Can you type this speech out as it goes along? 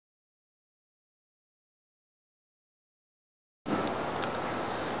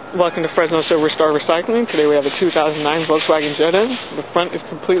Welcome to Fresno Silver Star Recycling. Today we have a 2009 Volkswagen Jetta. The front is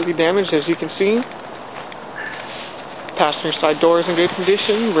completely damaged, as you can see. Passenger side door is in good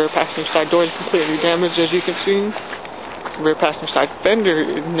condition. Rear passenger side door is completely damaged, as you can see. Rear passenger side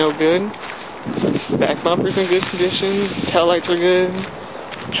fender is no good. Back bumper is in good condition. Tail lights are good.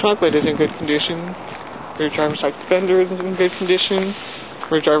 Trunk lid is in good condition. Rear driver side fender is in good condition.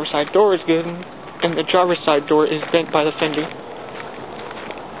 Rear driver side door is good. And the driver's side door is bent by the fender.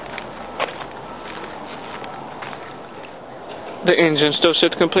 The engine still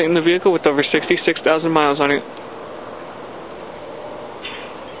sits complete in the vehicle with over 66,000 miles on it.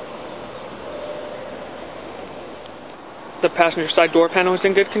 The passenger side door panel is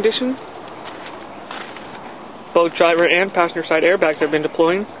in good condition. Both driver and passenger side airbags have been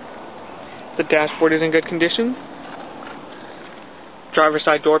deployed. The dashboard is in good condition. Driver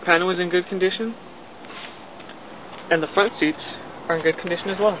side door panel is in good condition. And the front seats are in good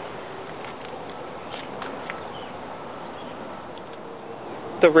condition as well.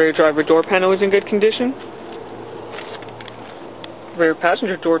 The rear driver door panel is in good condition. Rear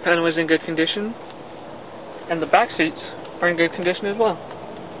passenger door panel is in good condition. And the back seats are in good condition as well.